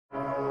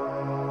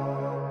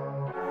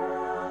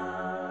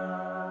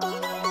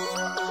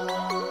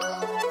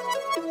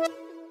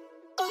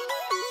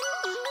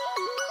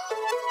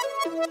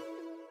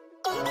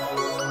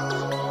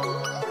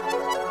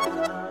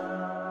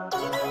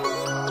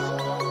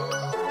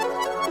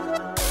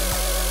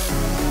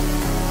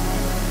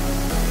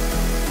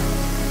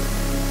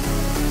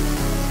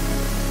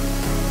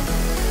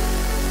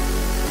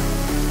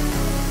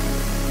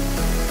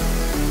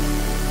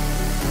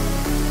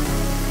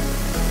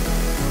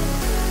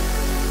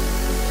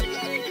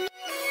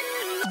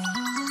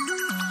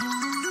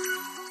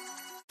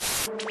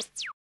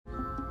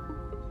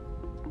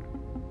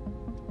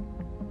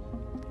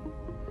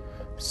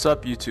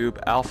Sup YouTube,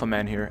 Alpha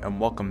Man here, and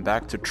welcome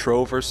back to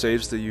Trover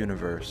Saves the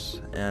Universe.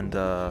 And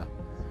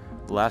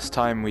last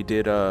time we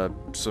did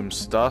some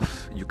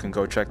stuff, you can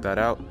go check that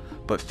out.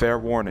 But fair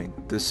warning,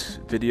 this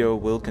video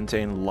will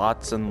contain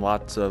lots and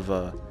lots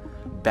of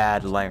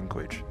bad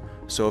language.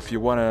 So if you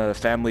want a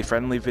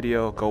family-friendly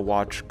video, go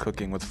watch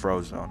Cooking with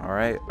Frozone.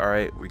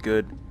 Alright, we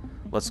good?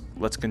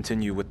 Let's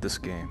continue with this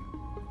game.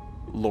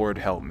 Lord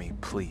help me,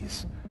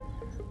 please.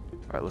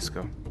 Alright, let's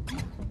go.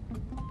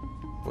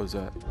 What was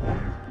that?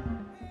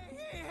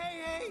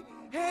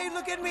 Hey,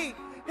 look at me!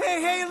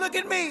 Hey, look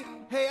at me!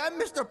 Hey, I'm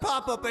Mr.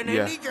 Pop-Up and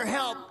I need your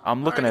help.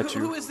 I'm looking at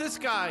you. Who is this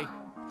guy?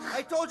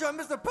 I told you I'm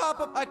Mr.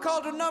 Pop-Up. I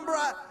called a number.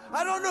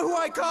 I don't know who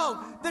I called.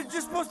 They're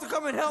just supposed to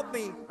come and help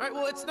me. All right,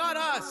 well, it's not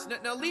us.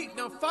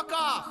 Now, fuck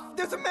off.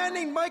 There's a man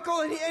named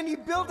Michael and he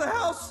built a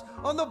house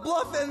on the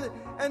bluff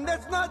and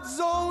that's not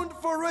zoned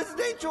for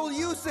residential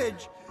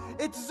usage.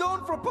 It's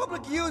zoned for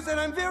public use and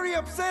I'm very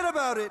upset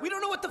about it. We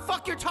don't know what the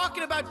fuck you're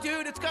talking about,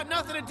 dude. It's got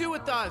nothing to do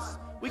with us.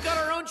 We got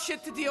our own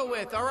shit to deal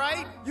with, all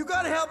right? You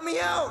gotta help me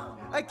out.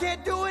 I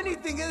can't do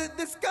anything.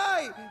 This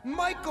guy,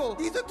 Michael,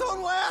 he's a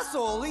total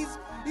asshole. He's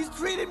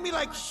treated me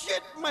like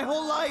shit my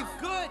whole life.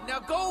 Good, now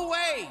go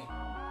away.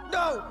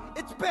 No,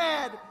 it's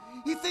bad.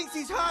 He thinks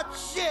he's hot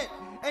shit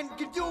and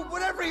can do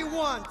whatever he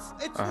wants.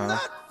 It's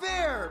not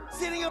fair.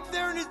 Sitting up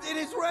there in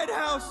his red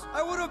house.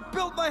 I would have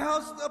built my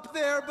house up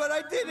there, but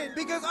I didn't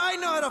because I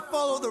know how to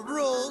follow the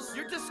rules.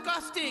 You're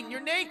disgusting. You're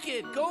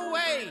naked. Go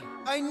away.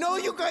 I know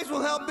you guys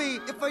will help me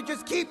if I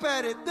just keep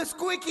at it. The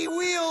squeaky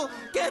wheel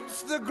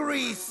gets the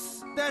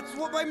grease. That's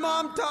what my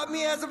mom taught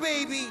me as a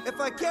baby.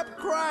 If I kept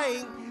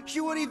crying,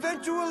 she would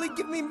eventually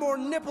give me more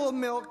nipple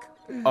milk.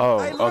 Oh,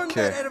 I learned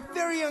okay. that at a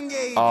very young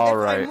age.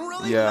 Alright,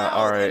 Really yeah,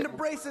 alright.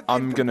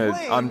 I'm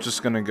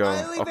just just gonna go.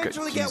 Okay,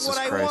 Jesus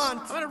Christ. I'm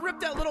gonna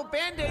rip that little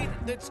band-aid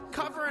that's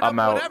covering I'm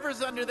up out.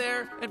 whatever's under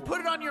there and put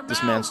it on your mouth.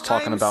 This man's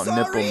talking about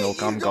nipple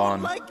milk, I'm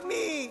gone. Like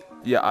me.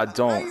 Yeah, I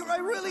don't. I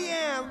really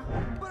am.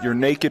 You're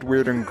naked,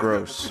 weird, and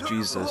gross.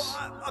 Jesus.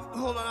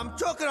 Hold on, I'm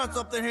choking on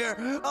something here.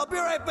 I'll be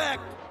right back.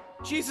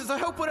 Jesus, I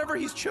hope whatever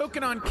he's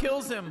choking on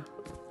kills him.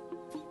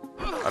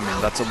 I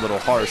mean, that's a little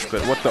harsh,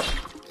 but what the...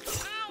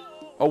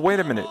 Oh,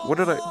 wait a minute. What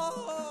did I...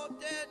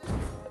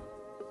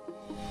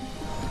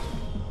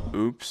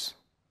 Oops.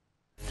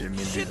 Didn't mean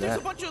to do Shit, there's a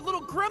that. bunch of little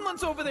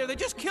gremlins over there. They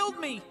just killed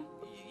me.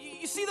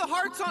 You see the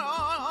hearts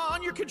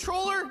on your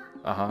controller?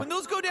 When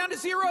those go down to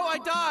 0, I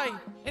die.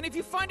 And if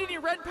you find any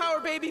red power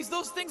babies,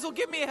 those things will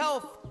give me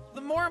health.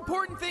 The more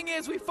important thing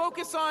is we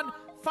focus on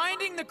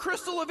finding the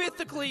crystal of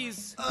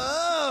Ithacles.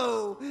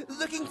 Oh,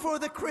 looking for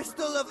the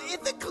crystal of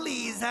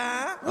Ithacles,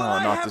 huh? Well,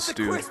 I not have this the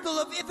dude. crystal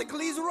of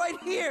Ithacles right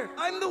here.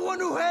 I'm the one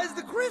who has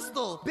the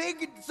crystal.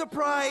 Big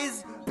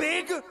surprise,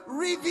 big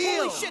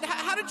reveal. Holy shit,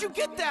 how did you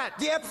get that?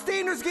 The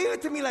abstainers gave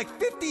it to me like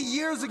 50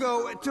 years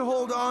ago to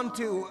hold on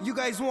to. You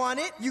guys want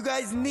it? You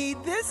guys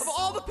need this? Of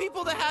all the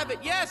people that have it,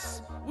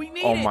 yes, we need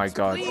it. Oh my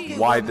God, please.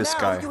 why Well, this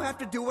now guy? you have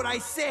to do what I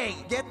say.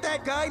 Get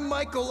that guy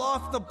Michael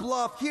off the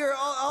bluff. Here,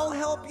 I'll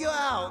help you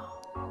out.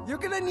 You're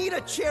gonna need a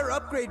chair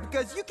upgrade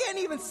because you can't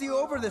even see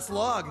over this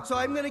log. So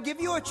I'm gonna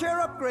give you a chair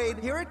upgrade.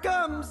 Here it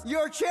comes.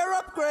 Your chair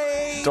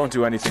upgrade. Don't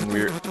do anything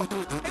weird. Hey,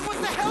 what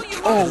the hell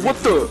you What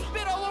the...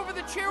 spit all over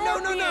the chair?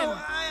 No.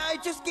 I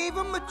just gave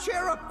him a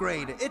chair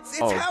upgrade. It's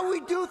how we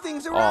do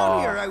things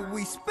around here.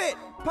 We spit.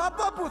 Pop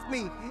up with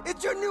me.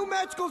 It's your new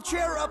magical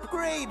chair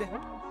upgrade.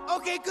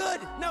 Okay,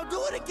 good. Now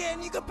do it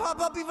again. You can pop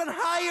up even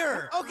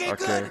higher. Okay,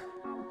 good.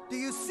 Do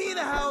you see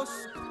the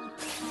house?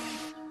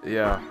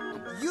 Yeah.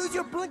 Use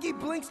your blinky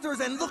blinksters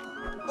and look.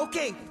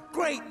 Okay,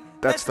 great.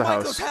 That's the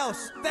Michael's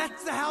house.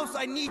 That's the house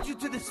I need you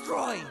to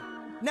destroy.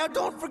 Now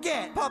don't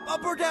forget, pop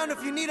up or down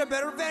if you need a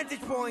better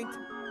vantage point.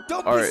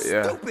 Don't be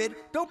stupid.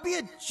 Don't be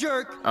a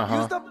jerk.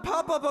 Use the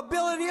pop-up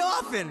ability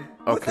often.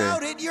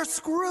 Without it, you're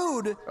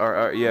screwed.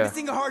 Yeah.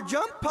 Missing a hard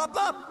jump? Pop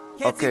up.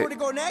 Can't see where to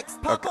go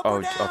next? Pop up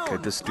or down. Okay,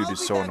 this dude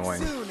is so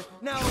annoying. Soon.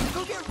 Now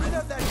go get rid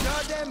of that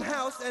goddamn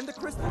house and the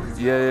crystal.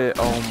 Yeah,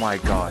 oh my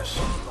gosh.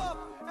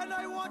 And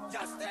I want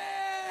justice.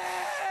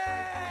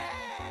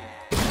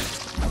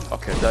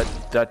 Okay,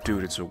 that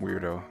dude is a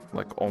weirdo.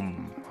 Like, oh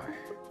my.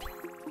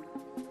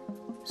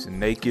 He's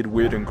naked,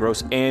 weird, and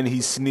gross, and he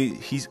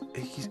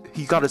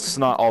got his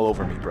snot all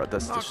over me, bro.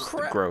 That's just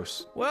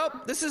gross.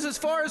 Well, this is as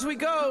far as we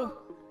go.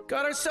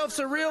 Got ourselves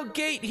a real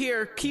gate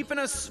here, keeping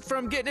us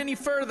from getting any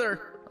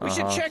further. We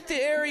should check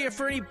the area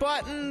for any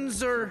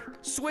buttons or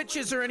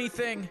switches or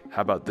anything.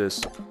 How about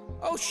this?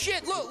 Oh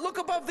shit! Look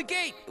above the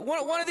gate.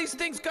 One of these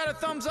things got a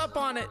thumbs up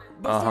on it.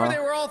 Before they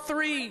were all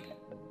three.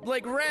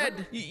 Like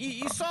red.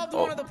 You solved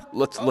one of the...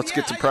 Let's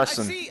get to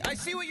pressing. I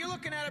see what you're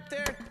looking at up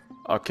there.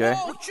 Okay.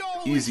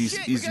 Whoa, Easy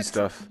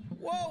stuff.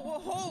 Whoa,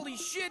 holy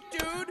shit,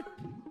 dude.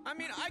 I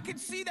mean, I can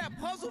see that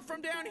puzzle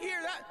from down here.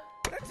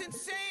 That's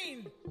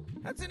insane.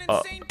 That's an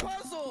insane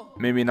puzzle.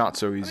 Maybe not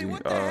so easy. I mean,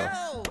 what the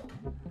hell?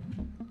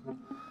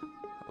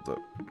 Hold up.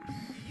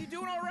 You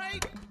doing all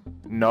right?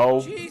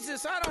 No.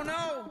 Jesus, I don't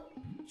know.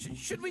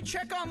 Should we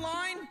check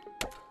online?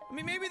 I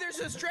mean, maybe there's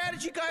a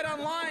strategy guide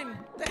online.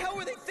 The hell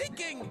were they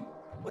thinking?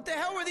 What the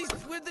hell were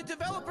the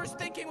developers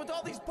thinking with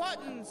all these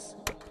buttons?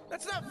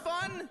 That's not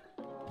fun.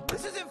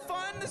 This isn't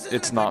fun. This isn't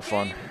It's not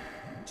fun. game.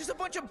 Just a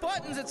bunch of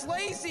buttons. It's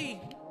lazy.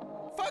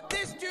 Fuck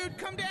this, dude.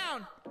 Come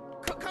down.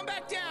 Come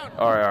back down.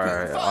 All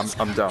right.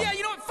 I'm down. Yeah,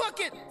 you know what? Fuck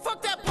it.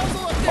 Fuck that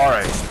puzzle up there. All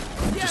right.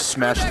 Yeah, Just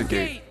smash the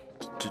gate.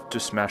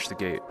 Just smash the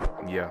gate.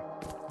 Yeah.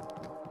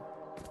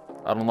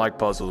 I don't like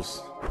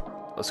puzzles.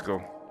 Let's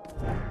go.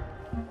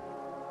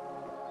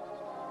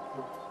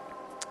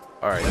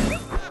 All right.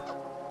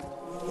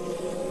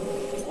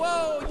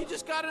 Whoa, you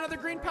just got another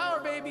green power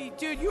baby.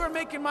 Dude, you are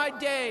making my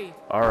day.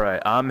 All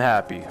right. I'm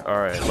happy. All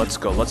right. Let's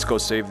go. Let's go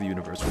save the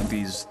universe with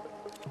these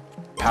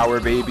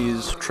power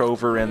babies,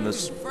 Trover, and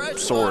this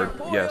sword.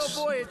 Boy, Yes.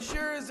 Oh boy, it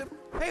sure is.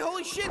 Hey,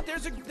 holy shit,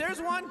 there's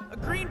one. A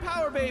green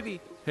power baby.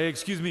 Hey,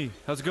 excuse me.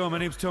 How's it going? My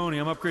name's Tony.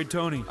 I'm Upgrade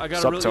Tony. I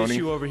got Sup, a real Tony?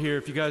 issue over here.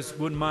 If you guys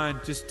wouldn't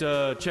mind just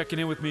checking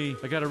in with me.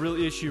 I got a real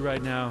issue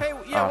right now. Hey,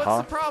 yeah,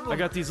 what's the problem? I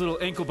got these little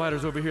ankle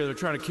biters over here. They're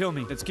trying to kill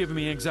me. It's giving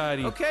me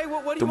anxiety. Okay,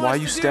 what do you Then want why us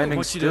are you to do? I standing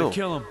want you still? to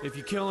kill them. If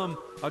you kill them,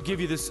 I'll give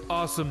you this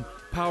awesome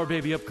Power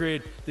Baby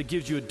upgrade that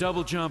gives you a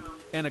double jump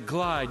and a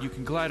glide. You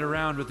can glide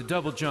around with the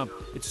double jump.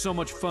 It's so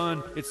much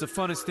fun. It's the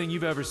funnest thing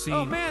you've ever seen.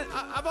 Oh man,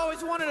 I've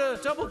always wanted a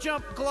double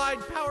jump glide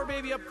power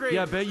baby upgrade.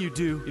 Yeah, I bet you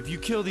do. If you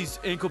kill these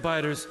ankle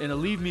biters and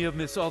alleviate me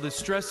of all this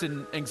stress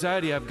and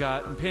anxiety I've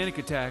got and panic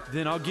attack,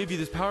 then I'll give you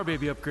this Power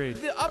Baby upgrade.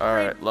 The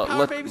upgrade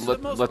power babies are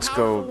the most let's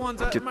powerful go ones.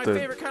 get My the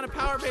favorite kind of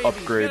power baby.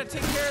 upgrade. You gotta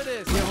take care of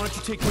this. Yeah, why don't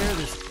you take care of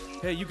this?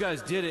 Hey, you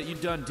guys did it. You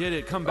done did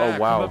it. Come back.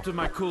 wow. Come up to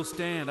my cool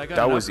stand. I got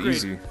That an was upgrade.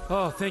 easy.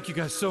 Oh, thank you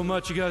guys so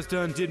much. You guys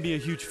did me a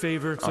huge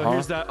favor. So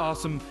here's that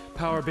awesome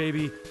Power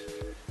Baby.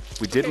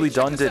 We diddly Okay, check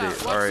done this did out.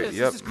 it. Watch All right. this.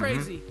 Yep. This is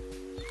crazy.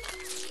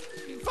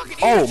 You fucking eat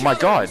Oh, each my other.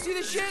 God. You see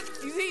this shit?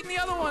 He's eating the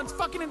other ones.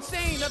 Fucking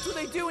insane. That's what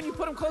they do when you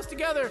put them close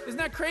together. Isn't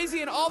that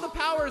crazy? And all the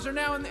powers are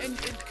now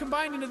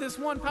combined into this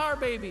one power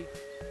baby.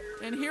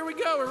 And here we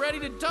go. We're ready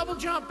to double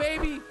jump,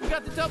 baby. We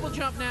got the double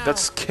jump now.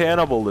 That's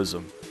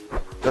cannibalism.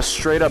 That's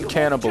straight up You hold the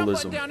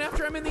cannibalism. jump button down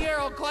after I'm in the air.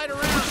 I'll glide around.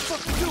 What the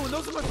fuck you doing?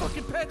 Those are my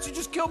fucking pets. You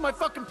just killed my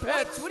fucking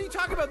pets. What are you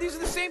talking about? These are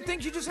the same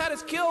things you just had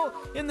us kill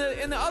in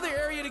the other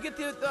area to get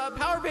the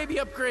power baby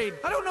upgrade.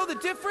 I don't know the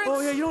difference.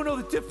 Oh, yeah, you don't know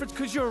the difference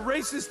because you're a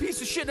racist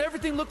piece of shit.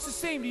 Everything looks the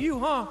same to you,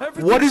 huh?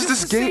 Everything's What is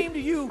just this the game? same to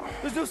you.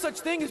 There's no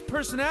such thing as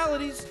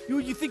personalities.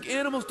 You think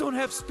animals don't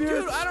have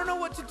spirits? Dude, I don't know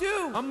what to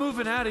do. I'm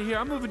moving out of here.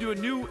 I'm moving to a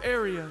new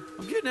area.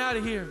 I'm getting out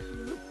of here.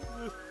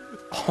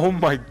 Oh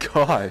my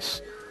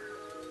gosh.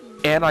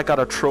 And I got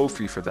a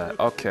trophy for that.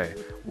 Okay.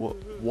 Well,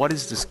 what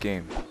is this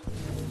game?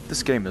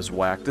 This game is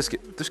whack. This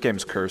game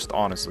is cursed,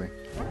 honestly.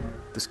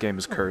 This game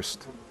is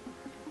cursed.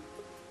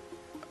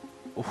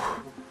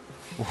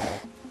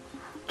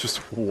 Just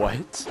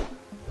what?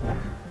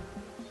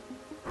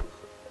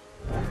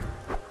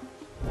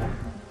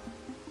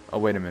 Oh,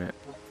 wait a minute.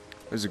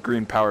 There's a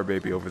green power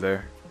baby over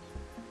there.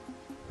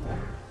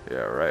 Yeah,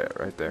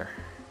 right there.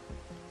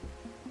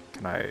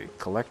 Can I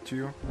collect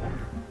you?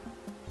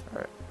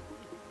 Alright.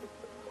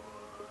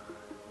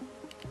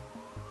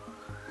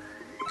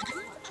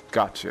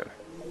 Gotcha.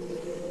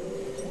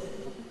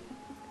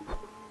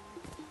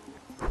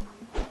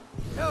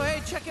 Oh,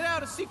 hey, check it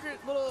out. A secret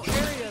little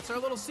area. It's our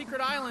little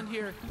secret island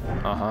here.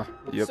 Uh-huh.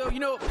 Yep. So, you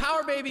know,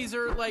 power babies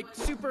are, like,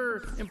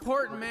 super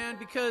important, man,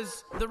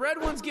 because the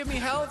red ones give me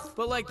health,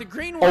 but, like, the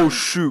green ones... Oh,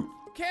 shoot.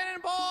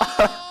 Cannonball!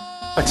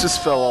 I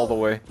just fell all the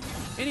way.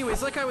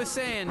 Anyways, like I was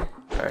saying,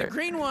 the Alright.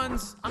 green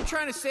ones, I'm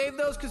trying to save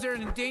those because they're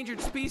an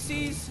endangered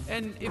species,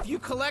 and if you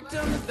collect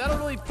them, that'll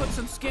really put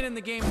some skin in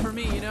the game for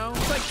me, you know?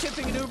 It's like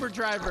tipping an Uber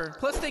driver.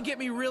 Plus, they get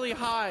me really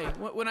high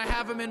when I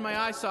have them in my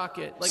eye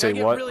socket. Like, Say I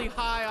get what? really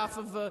high off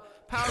of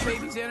Power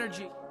Baby's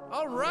energy.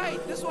 All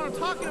right, this is what I'm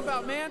talking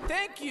about, man.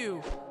 Thank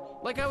you.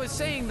 Like I was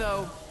saying,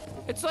 though,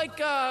 it's like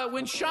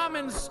when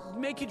shamans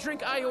make you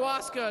drink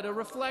ayahuasca to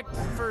reflect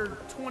for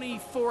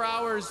 24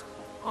 hours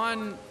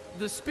on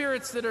the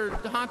spirits that are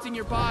haunting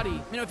your body.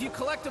 You know, if you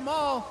collect them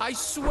all, I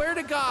swear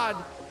to God,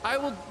 I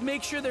will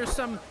make sure there's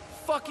some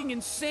fucking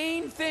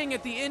insane thing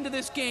at the end of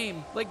this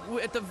game. Like,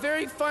 at the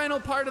very final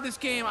part of this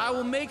game, I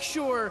will make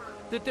sure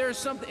that there's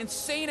some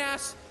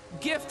insane-ass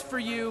gift for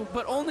you,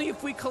 but only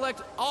if we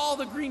collect all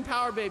the green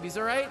power baes,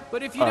 all right?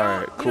 But if you don't,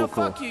 Alright, you know,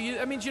 cool. fuck you.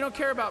 That means you don't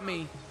care about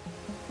me.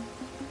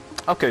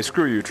 Okay,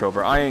 screw you,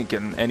 Trover. I ain't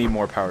getting any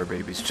more power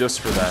babies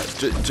just for that.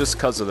 Just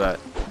cause of that.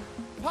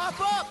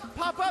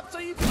 Pop up so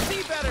you can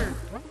see better.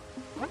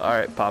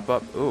 Alright, pop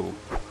up. Ooh.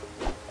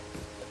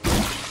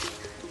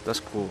 That's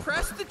cool.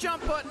 Press the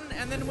jump button,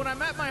 and then when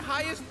I'm at my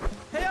highest...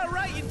 Hey, all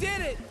right, you did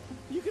it!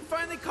 You can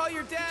finally call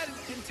your dad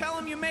and tell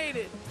him you made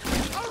it.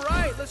 All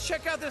right, let's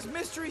check out this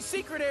mystery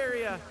secret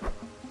area.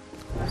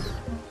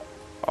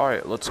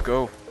 Alright, let's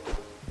go.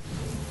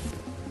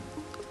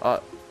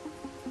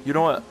 You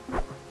know what?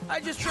 I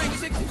just drank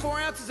 64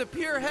 ounces of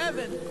pure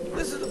heaven.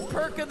 This is the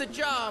perk of the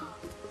job.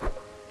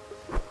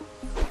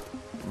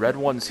 Red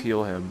ones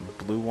heal him,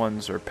 blue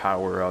ones are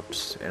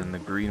power-ups, and the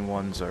green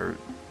ones are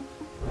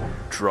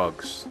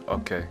drugs.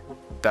 Okay,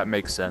 that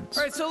makes sense.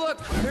 All right, so look,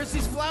 there's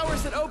these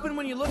flowers that open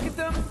when you look at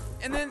them,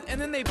 and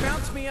then they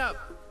bounce me up.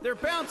 They're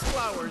bounce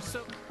flowers,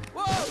 so...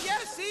 Whoa, yeah,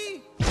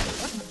 see?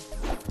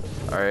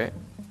 Alright.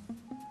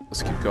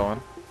 Let's keep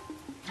going.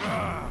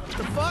 What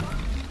the fuck?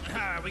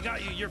 We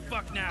got you. You're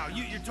fucked now.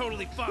 You're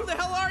totally fucked. Who the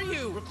hell are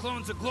you? We're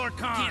clones of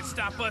Glorcon. Can't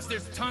stop us.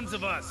 There's tons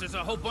of us. There's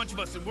a whole bunch of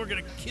us, and we're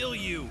gonna kill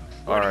you.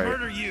 We're gonna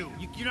murder you.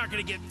 You're not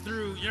gonna get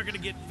through. You're not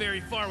gonna get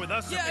very far with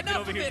us. Yeah, get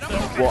over here.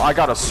 Well, I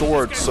got a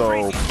sword,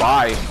 so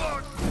bye.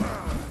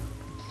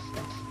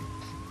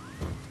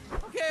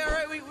 Okay, all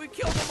right, we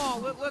killed them all.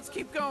 Let's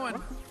keep going.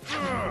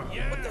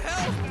 What the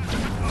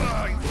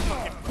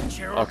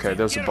hell? Okay,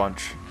 there's a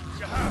bunch.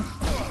 I'm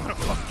gonna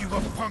fuck you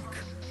up, punk.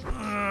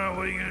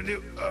 What are you gonna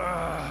do?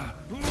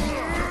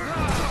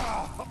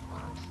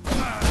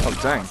 Oh,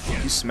 dang.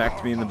 He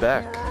smacked me in the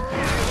back.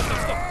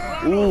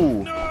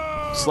 Ooh.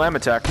 Slam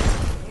attack.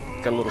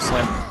 Got a little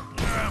slam.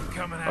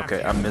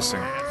 Okay, I'm missing.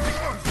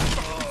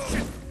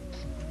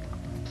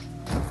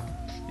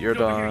 You're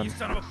done.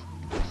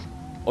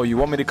 Oh, you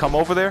want me to come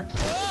over there?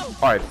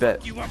 Alright,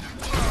 bet.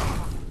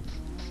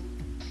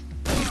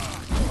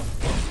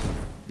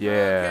 Yeah.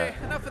 Okay,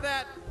 enough of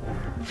that.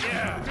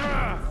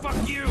 Yeah.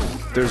 Fuck you.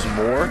 There's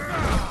more?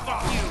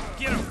 Fuck you.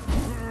 Get him.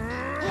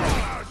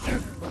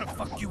 Shit. I'm gonna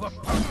fuck you up,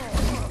 punk.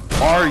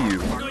 Are you?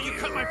 No, you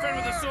cut my friend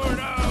with a sword.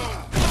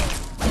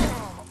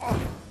 Oh.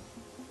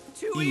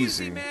 Too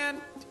easy,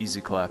 man.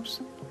 Easy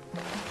claps.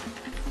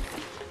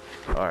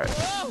 Alright.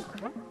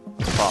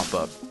 Let's pop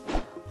up.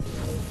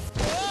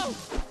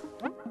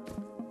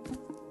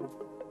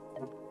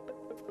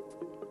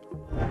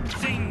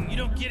 Zing! You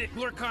don't get it.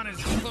 Glorcon is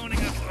cloning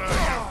us. I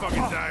gotta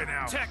fucking die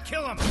now. Tech,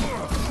 kill him.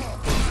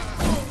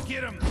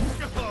 Get him.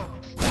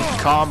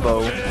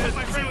 Combo. Cut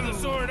my friend with a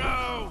sword.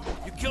 Oh,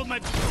 you killed my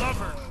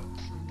lover.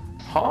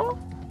 Huh?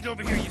 Get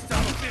over here, you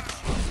son of a bitch.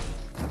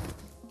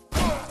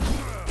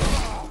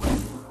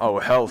 Oh,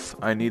 health.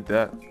 I need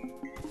that.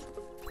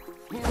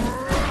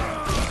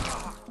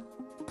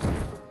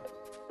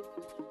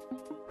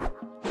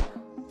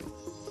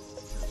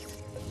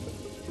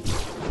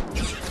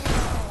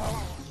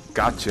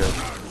 Gotcha.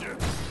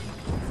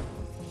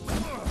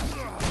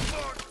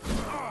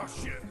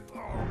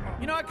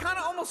 You know, I kind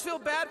of almost feel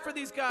bad for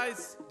these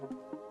guys.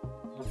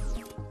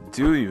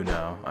 Do you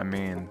know? I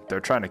mean,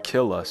 they're trying to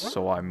kill us,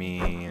 so I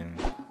mean...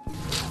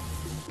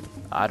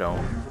 I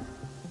don't.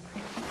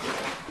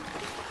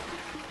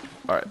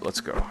 Alright, let's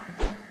go.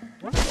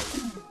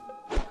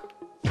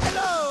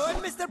 Hello,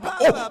 I'm Mr.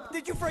 Pop-Up.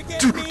 Did you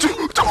forget me?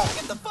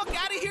 Get the fuck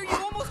out of here, you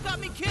almost got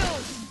me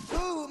killed.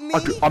 Who, me?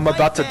 I'm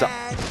about to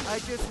die. I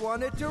just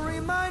wanted to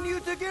remind you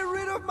to get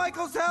rid of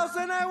Michael's house,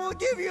 and I will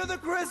give you the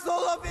crystal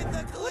of it.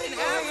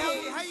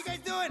 Hey, how you guys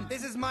doing?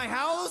 This is my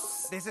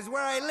house. This is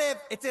where I live.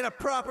 It's in a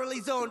properly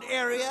zoned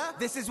area.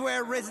 This is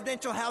where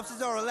residential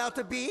houses are allowed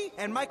to be.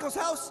 And Michael's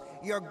house,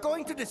 you're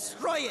going to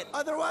destroy it.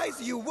 Otherwise,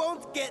 you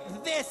won't get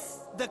this.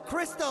 The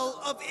crystal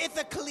of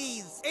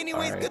Ithacles.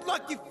 Anyways, good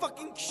luck, you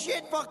fucking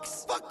shit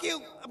fucks. Fuck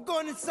you. I'm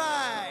going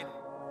inside.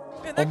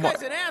 Man, that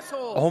guy's an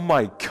asshole. Oh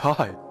my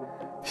god.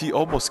 He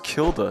almost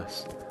killed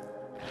us.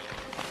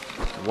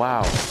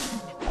 Wow.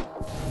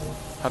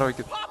 How do I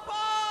get... Papa!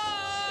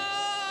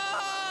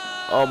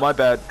 Oh, my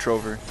bad,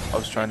 Trover. I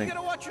was trying You to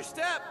gotta watch your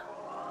step.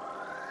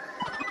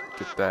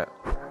 get that.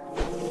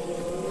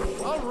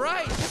 All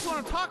right, that's what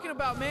I'm talking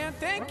about, man.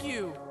 Thank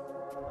you.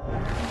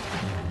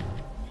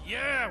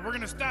 Yeah, we're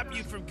gonna stop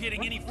you from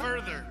getting any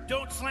further.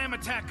 Don't slam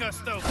attack us,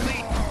 though,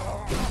 please.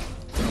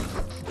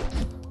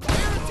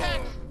 Fire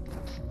attack.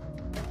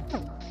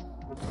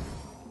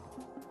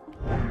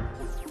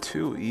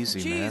 Too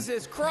easy, man.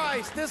 Jesus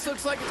Christ, this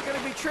looks like it's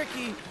gonna be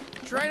tricky.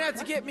 Try not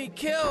to get me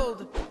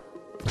killed.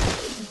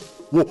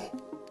 Whoa.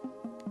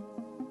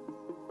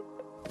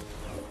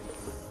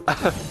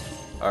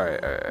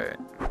 Alright.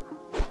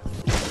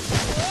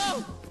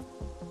 Whoa!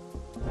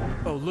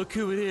 Oh, look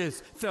who it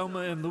is. Thelma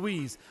and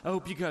Louise. I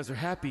hope you guys are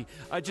happy.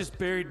 I just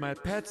buried my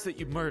pets that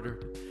you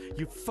murdered.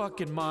 You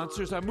fucking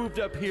monsters. I moved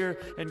up here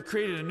and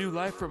created a new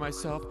life for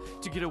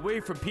myself to get away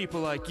from people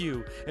like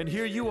you. And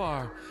here you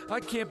are. I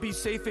can't be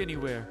safe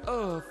anywhere.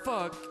 Oh,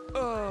 fuck.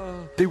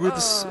 Oh. They were the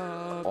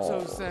I'm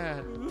so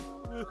sad.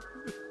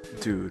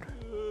 Dude.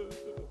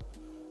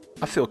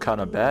 I feel kind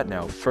of bad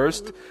now.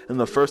 First, in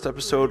the first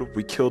episode,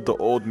 we killed the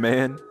old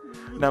man.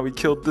 Now we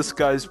killed this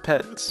guy's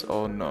pets.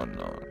 Oh, no.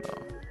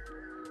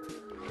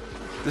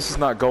 This is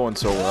not going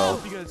so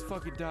well. You guys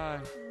fucking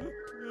die.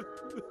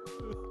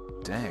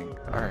 Dang.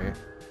 Alright.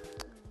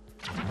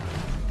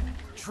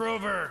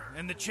 Trover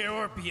and the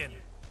Cheorpian.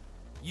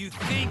 You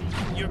think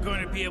you're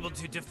going to be able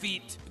to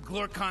defeat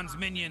Glorcon's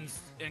minions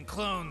and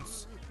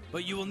clones,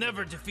 but you will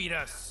never defeat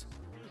us.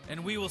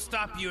 And we will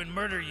stop you and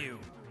murder you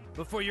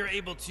before you're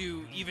able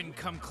to even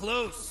come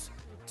close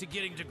to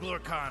getting to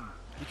Glorcon.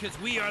 Because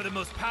we are the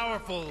most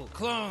powerful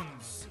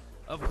clones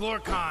of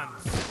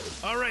Glorcons.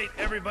 All right,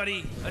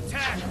 everybody,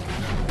 attack!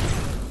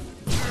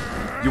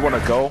 You wanna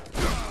go?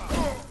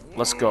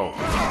 Let's go.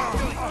 Hey,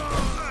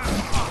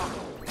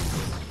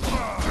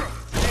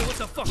 what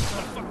the fuck? I'm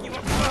gonna fuck you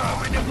up. Oh,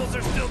 my nipples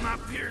are still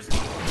not pierced.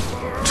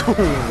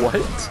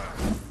 What?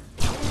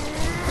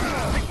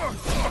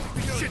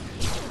 Shit.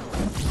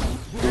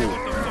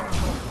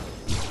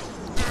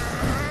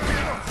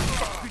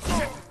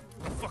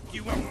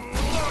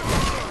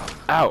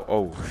 Ow!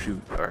 Oh,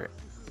 shoot. Alright.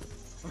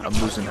 I'm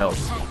losing health.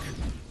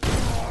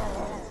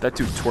 That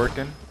dude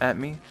twerking at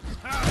me?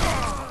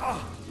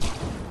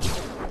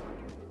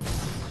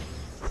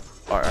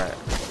 Alright.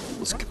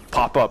 Let's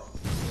pop up.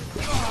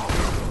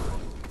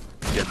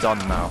 Get done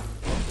now.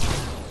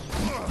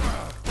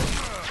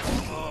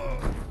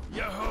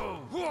 Yo-ho!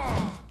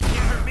 You can't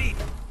hurt me!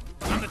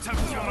 I'm the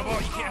toughest on the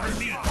ball, you can't hurt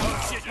me!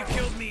 Oh shit, you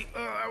killed me!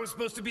 I was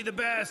supposed to be the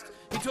best!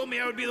 You told me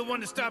I would be the one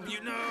to stop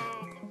you, no!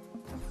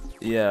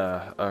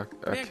 Yeah,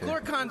 okay. Man,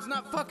 Glorcon's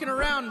not fucking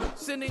around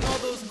sending all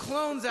those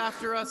clones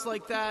after us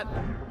like that.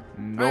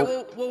 Nope.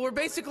 Alright, well, we're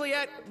basically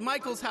at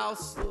Michael's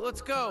house.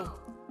 Let's go.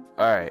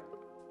 Alright.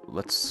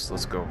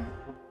 Let's go.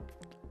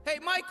 Hey,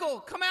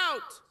 Michael, come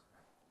out!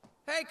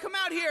 Hey, come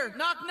out here!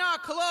 Knock, knock,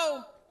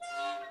 hello!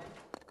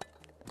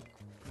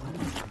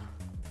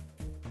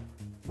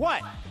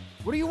 What?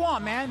 What do you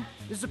want, man?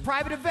 This is a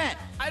private event.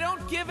 I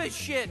don't give a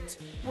shit!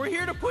 We're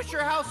here to push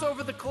your house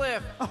over the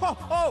cliff.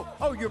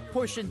 Oh, you're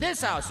pushing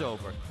this house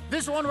over.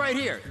 This one right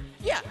here.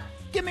 Yeah,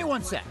 give me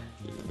 1 sec.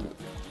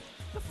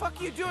 The fuck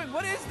are you doing?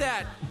 What is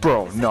that?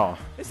 Bro, no.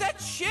 Is that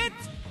shit?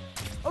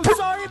 Oh,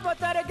 sorry about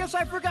that. I guess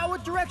I forgot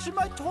what direction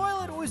my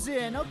toilet was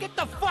in. Oh, get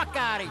the fuck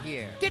out of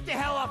here. Get the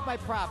hell off my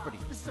property.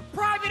 This is a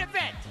private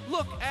event.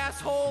 Look,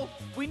 asshole,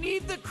 we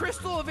need the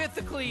Crystal of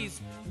Ithacles.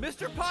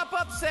 Mr.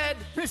 Pop-Up said...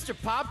 Mr.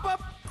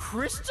 Pop-Up?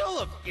 Crystal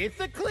of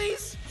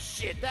Ithacles?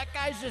 Shit, that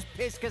guy's just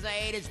pissed because I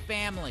ate his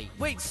family.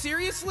 Wait,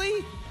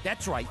 seriously?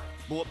 That's right.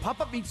 But what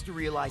Pop-Up needs to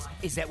realize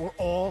is that we're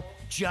all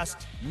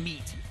just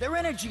meat. Their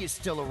energy is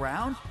still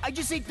around. I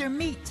just ate their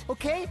meat,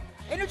 okay?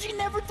 Energy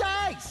never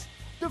dies.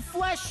 Their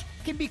flesh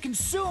can be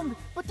consumed,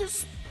 but their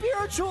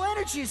spiritual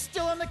energy is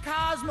still in the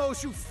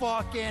cosmos, you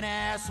fucking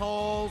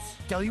assholes.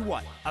 Tell you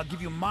what, I'll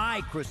give you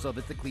my Crystal of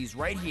Ithacles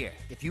right here.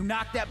 If you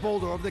knock that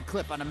boulder over the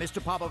cliff onto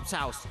Mr. Pop-Up's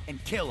house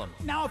and kill him.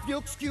 Now, if you'll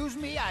excuse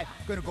me, I'm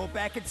gonna go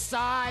back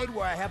inside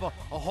where I have a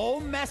whole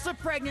mess of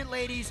pregnant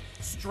ladies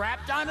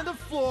strapped onto the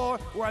floor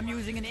where I'm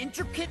using an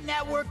intricate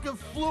network of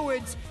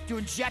fluids to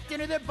inject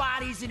into their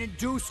bodies and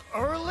induce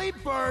early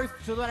birth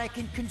so that I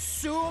can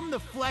consume the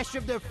flesh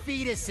of their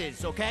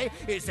fetuses, okay?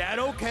 Is that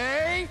okay?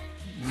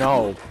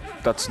 No,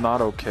 that's not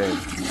okay.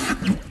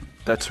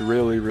 That's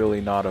really, really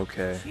not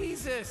okay.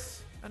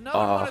 Jesus, another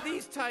one of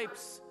these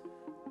types.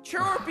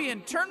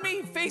 Cherubian, turn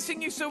me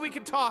facing you so we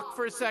can talk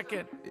for a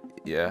second.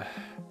 Yeah.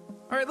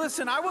 All right,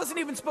 listen, I wasn't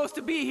even supposed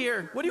to be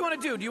here. What do you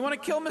want to do? Do you want to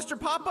kill Mr.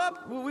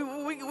 Pop-Up?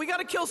 We got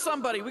to kill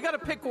somebody. We got to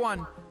pick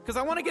one. Because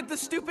I want to get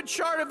this stupid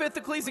shard of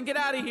Ithacles and get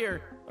out of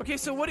here. Okay,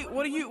 so what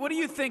are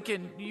you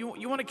thinking?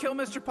 You want to kill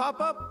Mr.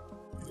 Pop-Up?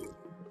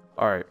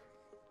 All right.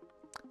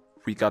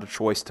 We got a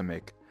choice to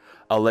make.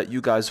 I'll let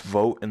you guys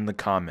vote in the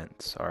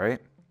comments, all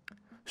right?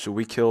 Should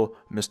we kill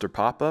Mr.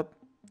 Pop-Up,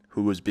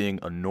 who was being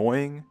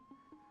annoying,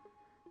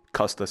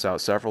 cussed us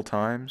out several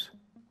times,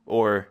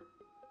 or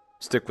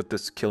stick with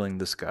this killing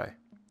this guy,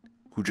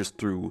 who just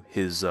threw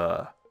his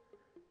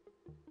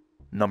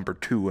number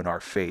 2 in our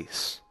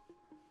face?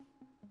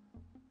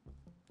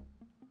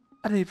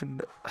 I don't even...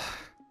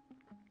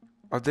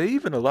 Are they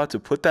even allowed to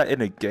put that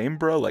in a game,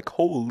 bro? Like,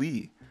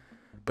 holy.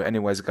 But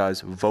anyways, guys,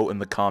 vote in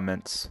the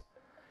comments.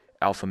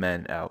 Alpha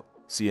Man out.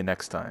 See you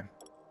next time.